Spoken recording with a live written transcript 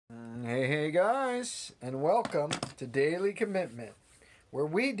Hey guys, and welcome to Daily Commitment, where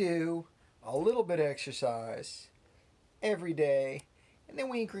we do a little bit of exercise every day, and then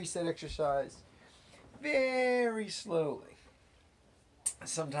we increase that exercise very slowly.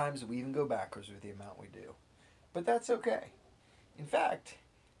 Sometimes we even go backwards with the amount we do, but that's okay. In fact,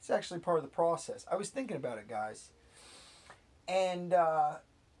 it's actually part of the process. I was thinking about it, guys, and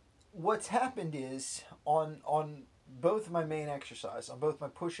what's happened is on both my main exercise, on both my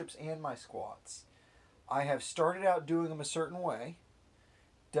push-ups and my squats, I have started out doing them a certain way,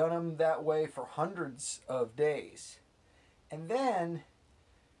 done them that way for hundreds of days, and then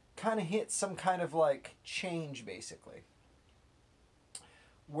kind of hit some kind of like change basically,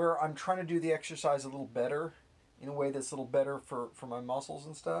 where I'm trying to do the exercise a little better, in a way that's a little better for my muscles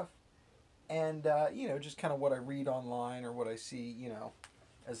and stuff, and just kind of what I read online or what I see,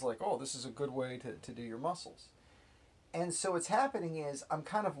 as like, oh, this is a good way to do your muscles. And so what's happening is I'm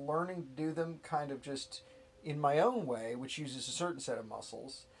kind of learning to do them kind of just in my own way, which uses a certain set of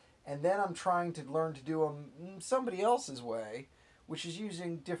muscles. And then I'm trying to learn to do them somebody else's way, which is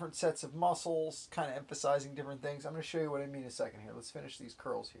using different sets of muscles, kind of emphasizing different things. I'm going to show you what I mean in a second here. Let's finish these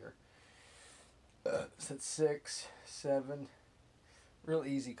curls here. So that's 6, 7, real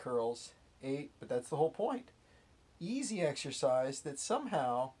easy curls. 8, but that's the whole point. Easy exercise that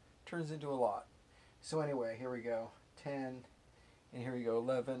somehow turns into a lot. So anyway, here we go. 10, and here we go,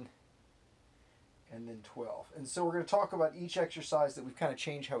 11, and then 12. And so we're going to talk about each exercise that we've kind of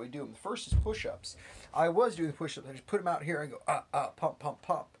changed how we do them. The first is push-ups. I was doing the push-ups. I just put them out here and go, pump, pump,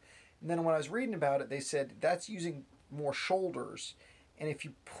 pump. And then when I was reading about it, they said that's using more shoulders. And if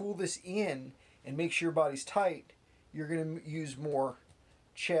you pull this in and make sure your body's tight, you're going to use more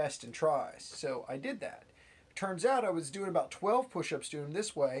chest and tries. So I did that. Turns out I was doing about 12 push-ups doing them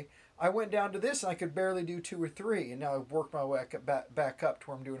this way. I went down to this and I could barely do 2 or 3, and now I've worked my way back up to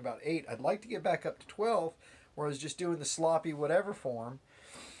where I'm doing about 8. I'd like to get back up to 12, where I was just doing the sloppy whatever form.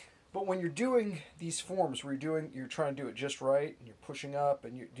 But when you're doing these forms where you're trying to do it just right, and you're pushing up,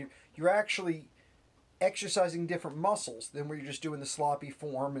 and you're actually exercising different muscles than where you're just doing the sloppy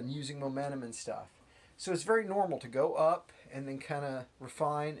form and using momentum and stuff. So it's very normal to go up and then kind of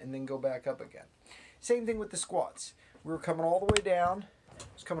refine and then go back up again. Same thing with the squats. We were coming all the way down.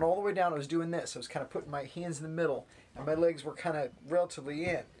 I was doing this. I was kind of putting my hands in the middle, and my legs were kind of relatively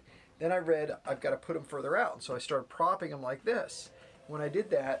in. Then I read, I've got to put them further out. And so I started propping them like this. When I did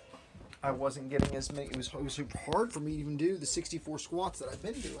that, I wasn't getting as many. It was super hard for me to even do the 64 squats that I've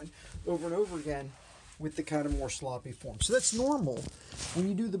been doing over and over again with the kind of more sloppy form. So that's normal. When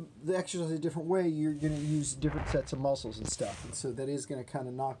you do the exercise a different way, you're going to use different sets of muscles and stuff. And so that is going to kind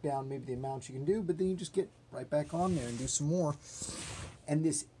of knock down maybe the amount you can do, but then you just get right back on there and do some more. And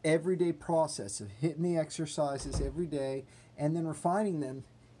this everyday process of hitting the exercises every day and then refining them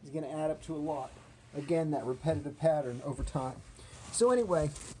is going to add up to a lot. Again, that repetitive pattern over time. So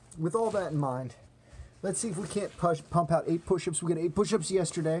anyway, with all that in mind, let's see if we can't pump out 8 push-ups. We got 8 push-ups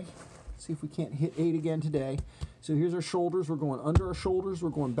yesterday. See if we can't hit 8 again today. So here's our shoulders. We're going under our shoulders. We're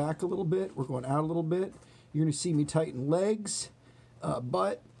going back a little bit. We're going out a little bit. You're going to see me tighten legs,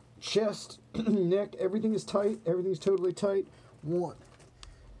 butt, chest, neck. Everything is tight. Everything's totally tight. 1,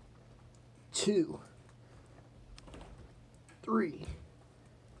 2, 3,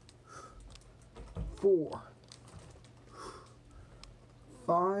 4,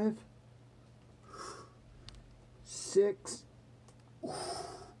 5, 6,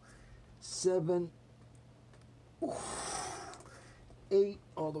 7, 8,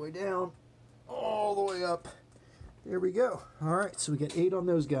 all the way down, all the way up. There we go. All right, so we got 8 on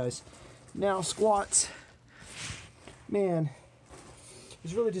those guys. Now squats. Man,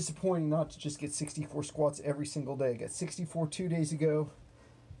 it's really disappointing not to just get 64 squats every single day. I got 64 2 days ago.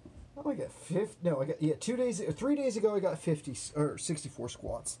 Oh, I got 50. No, I got 3 days ago I got 50 or 64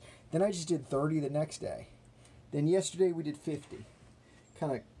 squats. Then I just did 30 the next day. Then yesterday we did 50.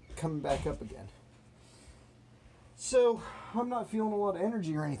 Kind of coming back up again. So I'm not feeling a lot of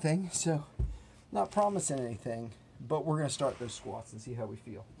energy or anything, so not promising anything, but we're going to start those squats and see how we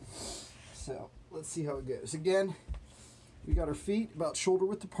feel. So let's see how it goes. Again, we got our feet about shoulder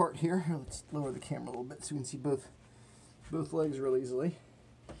width apart here. Let's lower the camera a little bit so we can see both legs real easily.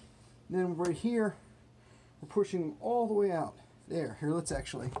 And then right here, we're pushing them all the way out. There. Here, let's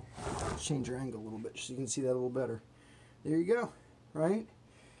change our angle a little bit so you can see that a little better. There you go. Right?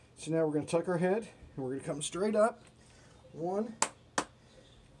 So now we're going to tuck our head, and we're going to come straight up. 1,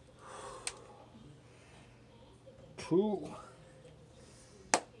 2,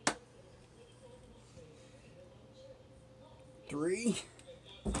 3.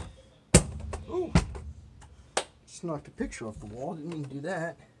 Ooh. Just knocked a picture off the wall. Didn't mean to do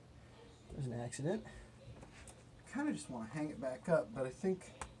that. There's an accident. I kind of just want to hang it back up, but I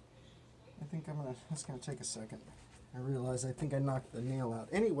think that's gonna take a second. I realize I think I knocked the nail out.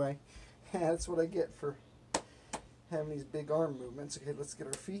 Anyway, that's what I get for having these big arm movements. Okay, let's get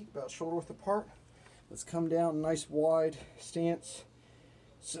our feet about shoulder width apart. Let's come down, nice wide stance.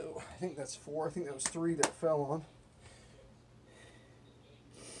 So I think that's 4. I think that was 3 that fell on.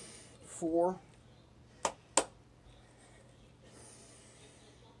 4,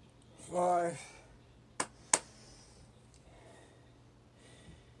 5,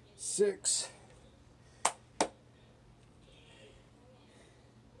 6,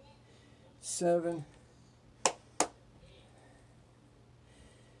 7,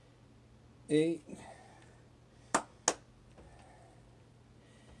 8,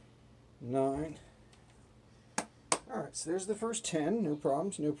 9. All right, so there's the first 10. No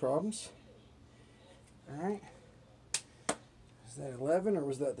problems, no problems. All right. Is that 11 or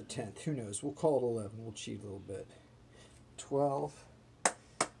was that the 10th? Who knows? We'll call it 11. We'll cheat a little bit. 12. I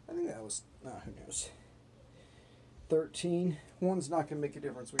think that was, who knows. 13. One's not going to make a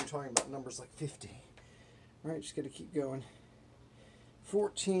difference when you're talking about numbers like 50. All right, just got to keep going.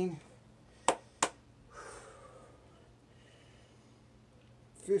 14.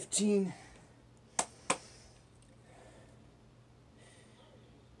 15.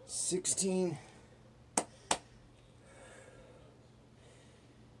 16.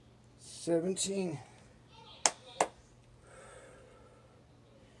 17.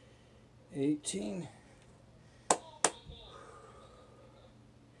 18.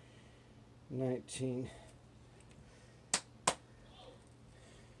 19.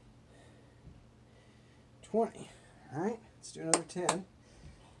 20. All right, let's do another 10.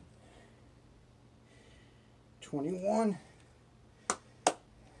 21.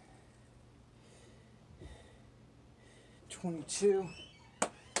 22.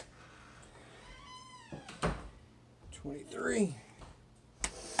 23.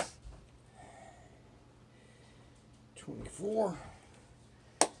 24.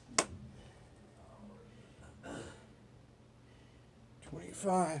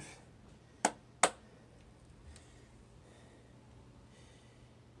 25.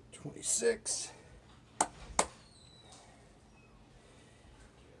 26.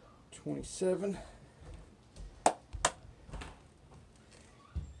 27.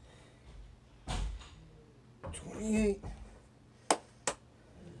 28.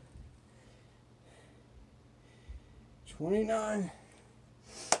 29.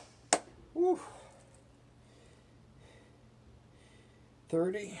 Woo.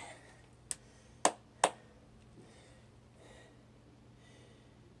 30.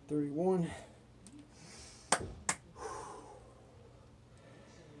 31.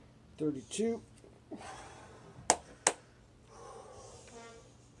 32.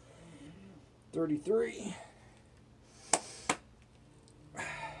 33.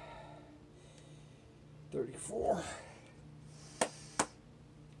 34.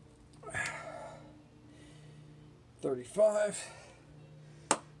 35.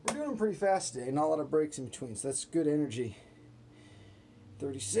 We're doing them pretty fast today, not a lot of breaks in between, so that's good energy.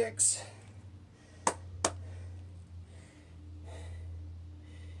 36.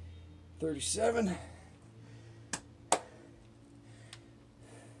 37.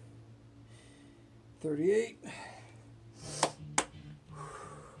 38.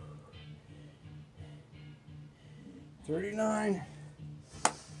 39.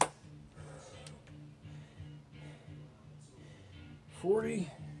 40.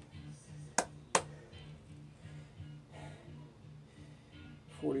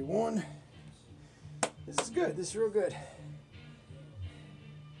 41. This is good. This is real good.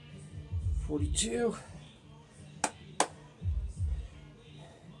 42.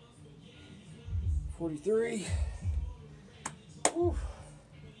 43. Woo.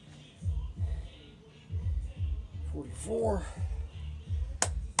 44.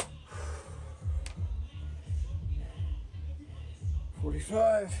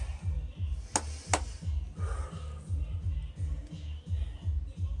 45.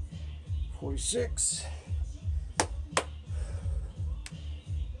 46.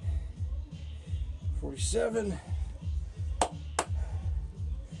 47.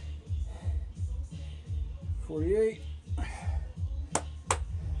 48.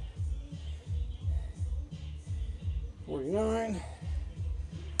 49.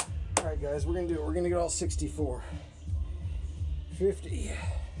 All right, guys, we're gonna do it. We're gonna get all 64. 50.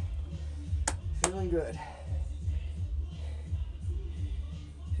 Feeling good.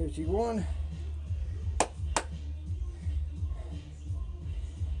 51.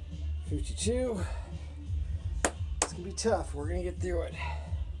 52. It's gonna be tough. We're gonna get through it.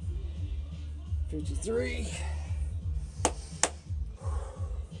 53,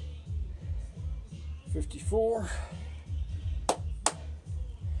 54,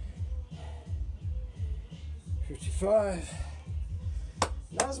 55.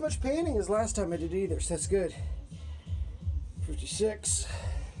 Not as much panning as last time I did either, so that's good. 56,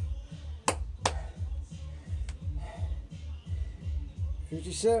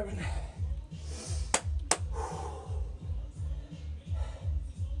 57,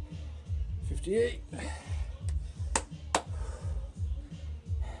 58,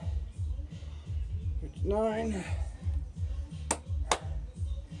 59,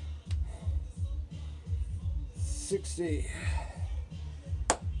 60.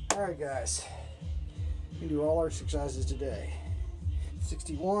 All right, guys, we can do all our exercises today.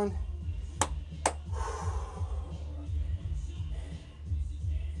 61,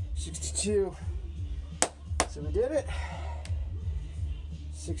 62, so we did it.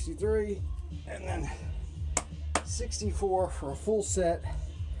 63, and then 64 for a full set.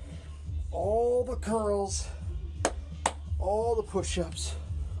 All the curls, all the push-ups,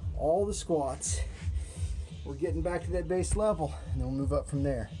 all the squats. We're getting back to that base level, and then we'll move up from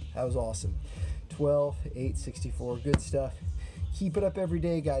there. That was awesome. 12, 8, 64, good stuff. Keep it up every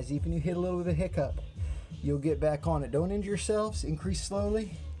day, guys. Even if you hit a little bit of a hiccup, you'll get back on it. Don't injure yourselves. Increase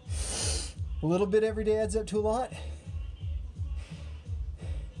slowly. A little bit every day adds up to a lot.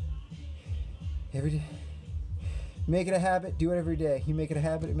 Every day. Make it a habit. Do it every day. You make it a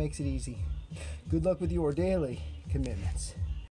habit, it makes it easy. Good luck with your daily commitments.